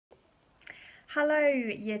Hello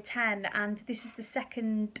Year 10, and this is the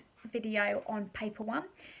second video on paper 1,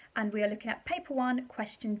 and we are looking at paper 1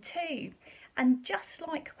 question 2. And just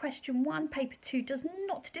like question 1, paper 2 does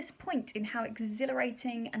not disappoint in how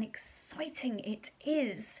exhilarating and exciting it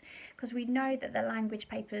is, because we know that the language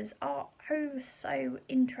papers are oh so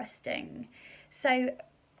interesting. So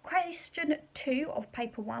question 2 of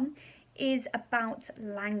paper 1 is about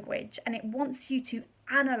language, and it wants you to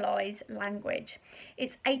analyse language.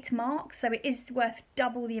 It's 8 marks, so it is worth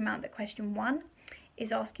double the amount that question 1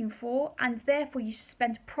 is asking for, and therefore you should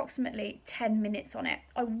spend approximately 10 minutes on it.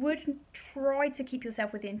 I would try to keep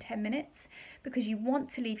yourself within 10 minutes because you want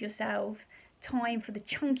to leave yourself time for the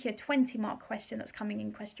chunkier 20 mark question that's coming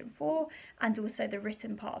in question 4 and also the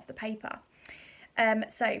written part of the paper.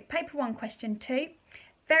 So paper 1 question 2.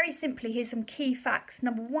 Very simply, here's some key facts.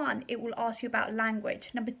 Number 1, it will ask you about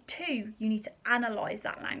language. Number 2, you need to analyse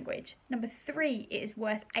that language. Number 3, it is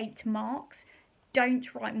worth 8 marks.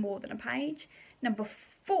 Don't write more than a page. Number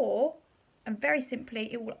 4, and very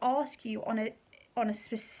simply, it will ask you on a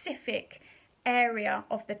specific area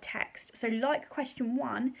of the text. So like question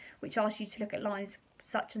 1, which asks you to look at lines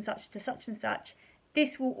such and such to such and such,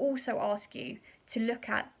 this will also ask you to look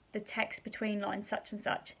at the text between lines such and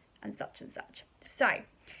such and such and such. So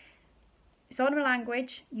it's on a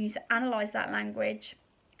language, you need to analyse that language.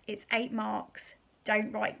 It's 8 marks.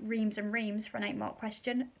 Don't write reams and reams for an 8 mark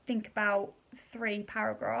question. Think about 3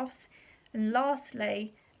 paragraphs. And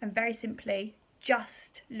lastly, and very simply,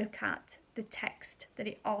 just look at the text that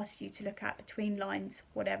it asks you to look at between lines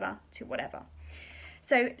whatever to whatever.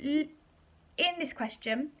 So in this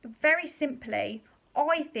question, very simply,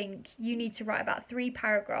 I think you need to write about 3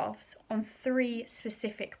 paragraphs on 3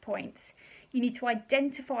 specific points. You need to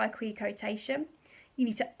identify a key quotation, you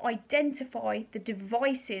need to identify the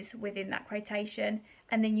devices within that quotation,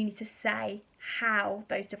 and then you need to say how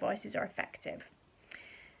those devices are effective.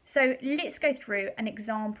 So let's go through an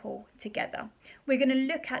example together. We're going to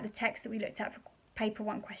look at the text that we looked at for paper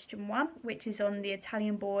 1 question 1, which is on the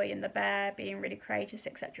Italian boy and the bear being really courageous,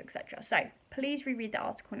 etc, etc. So please reread the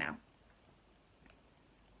article now.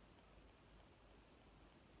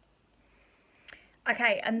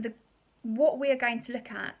 Okay, and what we are going to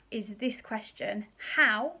look at is this question: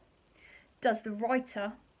 how does the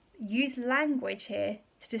writer use language here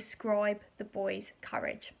to describe the boy's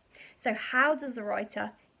courage? So how does the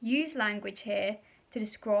writer use language here to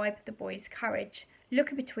describe the boy's courage?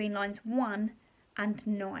 Looking between lines 1 and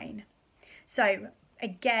 9. So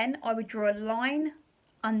again, I would draw a line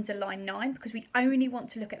under line 9 because we only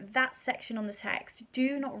want to look at that section on the text.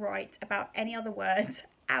 Do not write about any other words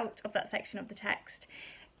out of that section of the text.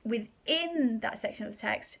 Within that section of the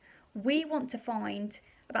text, we want to find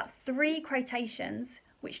about 3 quotations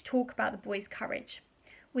which talk about the boy's courage.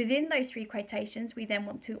 Within those 3 quotations, we then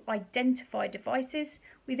want to identify devices.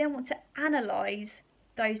 We then want to analyse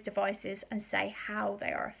those devices and say how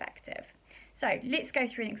they are effective. So let's go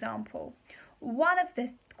through an example. One of the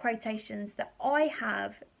quotations that I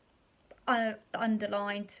have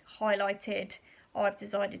underlined, highlighted, I've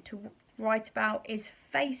decided to write about is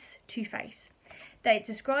face to face. That it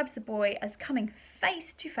describes the boy as coming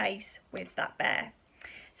face to face with that bear.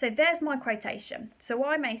 So there's my quotation. So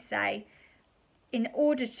I may say, in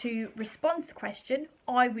order to respond to the question,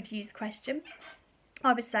 I would use the question.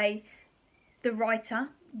 I would say the writer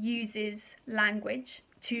uses language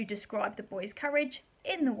to describe the boy's courage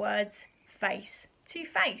in the words face to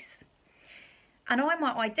face. And I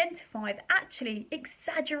might identify that actually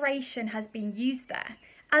exaggeration has been used there.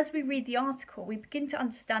 As we read the article, we begin to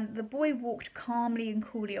understand that the boy walked calmly and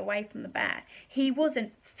coolly away from the bear. He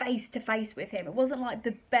wasn't face to face with him. It wasn't like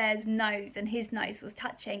the bear's nose and his nose was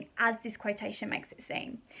touching, as this quotation makes it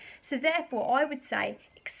seem. So therefore, I would say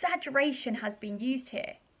exaggeration has been used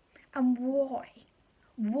here. And why?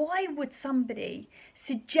 Why would somebody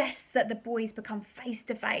suggest that the boys become face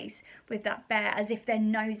to face with that bear as if their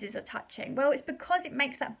noses are touching? Well, it's because it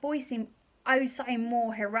makes that boy seem oh so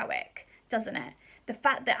more heroic, doesn't it? The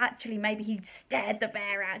fact that actually maybe he stared the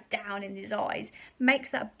bear out down in his eyes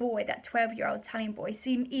makes that boy, that 12-year-old Italian boy,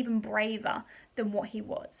 seem even braver than what he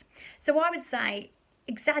was. So I would say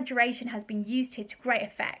exaggeration has been used here to great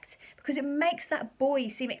effect because it makes that boy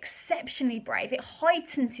seem exceptionally brave. It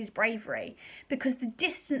heightens his bravery because the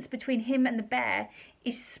distance between him and the bear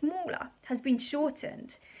is smaller, has been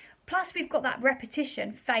shortened. Plus we've got that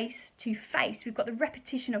repetition, face to face. We've got the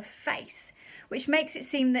repetition of face, which makes it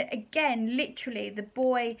seem that, again, literally the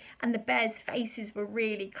boy and the bear's faces were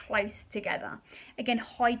really close together. Again,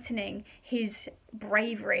 heightening his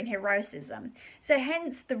bravery and heroism. So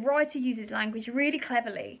hence, the writer uses language really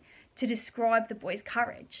cleverly to describe the boy's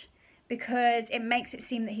courage, because it makes it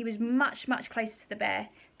seem that he was much, much closer to the bear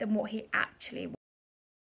than what he actually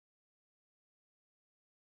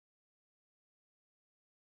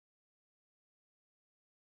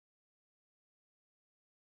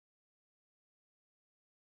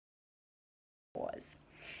was.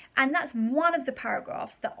 And that's one of the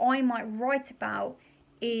paragraphs that I might write about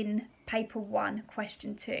in paper 1,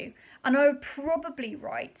 question 2. And I would probably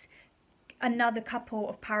write another couple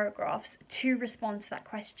of paragraphs to respond to that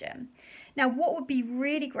question. Now, what would be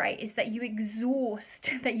really great is that you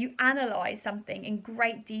that you analyse something in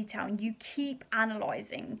great detail and you keep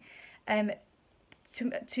analysing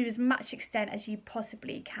to as much extent as you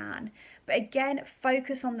possibly can. But again,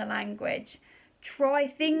 focus on the language. Try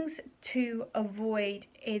things to avoid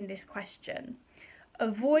in this question.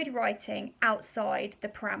 Avoid writing outside the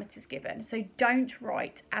parameters given. So don't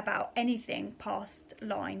write about anything past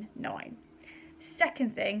line 9.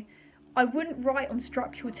 Second thing, I wouldn't write on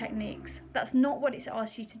structural techniques. That's not what it's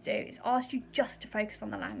asked you to do. It's asked you just to focus on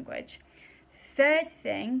the language. Third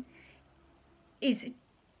thing is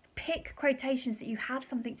pick quotations that you have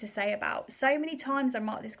something to say about. So many times I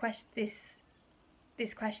mark this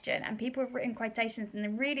question and people have written quotations and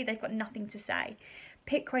then really they've got nothing to say.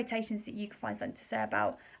 Pick quotations that you can find something to say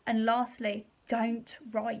about. And lastly, don't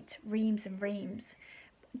write reams and reams.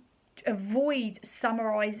 Avoid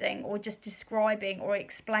summarising or just describing or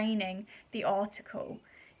explaining the article.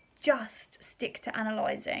 Just stick to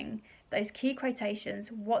analysing those key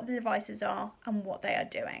quotations, what the devices are and what they are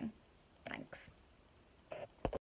doing. Thanks.